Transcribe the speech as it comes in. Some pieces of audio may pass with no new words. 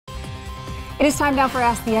It is time now for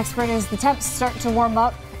Ask the Expert. As the temps start to warm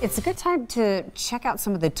up, it's a good time to check out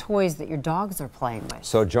some of the toys that your dogs are playing with.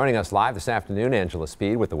 So joining us live this afternoon, Angela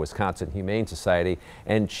Speed with the Wisconsin Humane Society,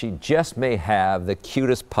 and she just may have the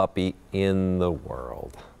cutest puppy in the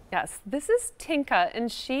world. Yes, this is Tinka,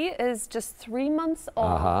 and she is just 3 months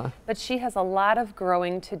old, but she has a lot of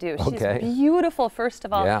growing to do. She's beautiful, first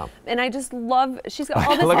of all, and I just love, she's got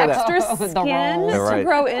all this extra skin to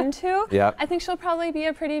grow into. I think she'll probably be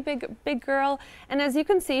a pretty big girl, and as you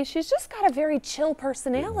can see, she's just got a very chill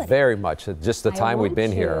personality. Very much, just the time we've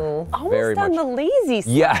been here. Almost on the lazy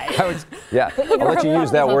side. Yeah, I'll let you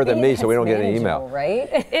use that word than me so we don't get an email. Right?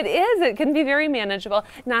 It is, it can be very manageable.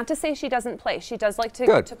 Not to say she doesn't play. She does like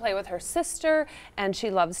to play with her sister, and she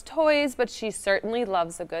loves toys, but she certainly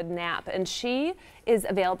loves a good nap. And she is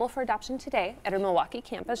available for adoption today at our Milwaukee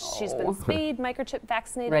campus. She's been spayed, microchip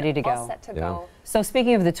vaccinated, ready to go. All set to go. So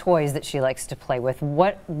speaking of the toys that she likes to play with,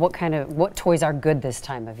 what toys are good this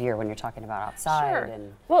time of year when you're talking about outside?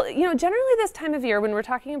 And well, you know, generally this time of year when we're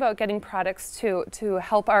talking about getting products to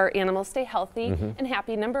help our animals stay healthy and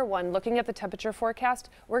happy, number one, looking at the temperature forecast,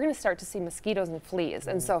 we're going to start to see mosquitoes and fleas.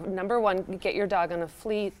 And so number one, get your dog on a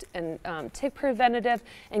flea and tick preventative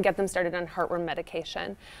and get them started on heartworm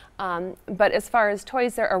medication. But as far as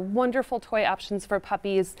toys, there are wonderful toy options for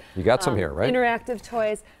puppies. You got some here, right? Interactive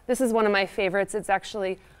toys. This is one of my favorites. It's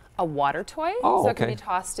actually a water toy, so it can be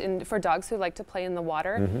tossed in for dogs who like to play in the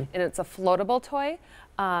water, and it's a floatable toy.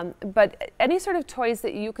 But any sort of toys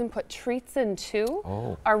that you can put treats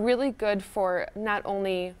into are really good for not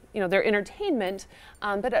only their entertainment,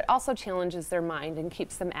 but it also challenges their mind and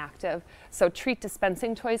keeps them active. So treat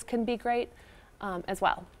dispensing toys can be great as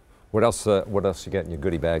well. What else you got in your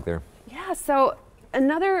goodie bag there? Yeah, so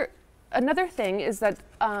another thing is that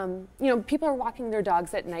people are walking their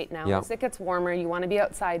dogs at night now. As it gets warmer, you want to be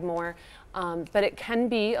outside more, but it can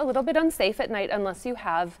be a little bit unsafe at night unless you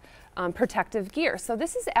have protective gear. So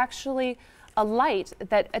this is actually a light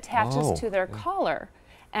that attaches to their collar.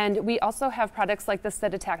 And we also have products like this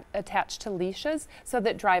that attach to leashes so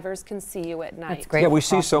that drivers can see you at night. That's great. Yeah, we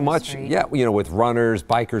see so much, with runners,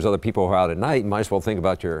 bikers, other people who are out at night, you might as well think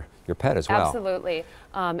about your pet as well. Absolutely.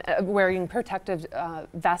 Wearing protective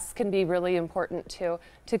vests can be really important too,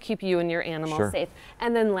 to keep you and your animal safe.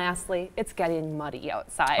 And then lastly, it's getting muddy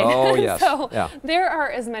outside. Oh, yes. So there are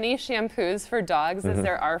as many shampoos for dogs as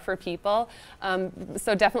there are for people.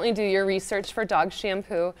 So definitely do your research for dog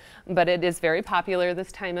shampoo, but it is very popular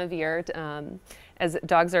this time of year. As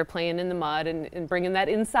dogs are playing in the mud and bringing that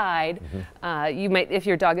inside, you might, if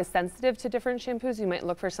your dog is sensitive to different shampoos, you might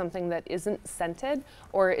look for something that isn't scented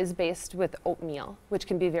or is based with oatmeal, which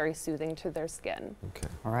can be very soothing to their skin. Okay.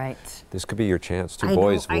 All right. This could be your chance. Two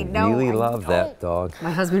boys will really love that dog.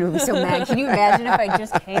 My husband would be so mad. Can you imagine if I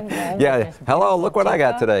just came home? Yeah. Hello, look what I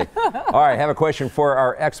got today. All right, have a question for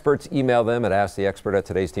our experts. Email them at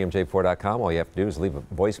asktheexpert@today'stmj4.com. All you have to do is leave a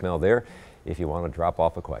voicemail there if you want to drop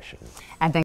off a question. And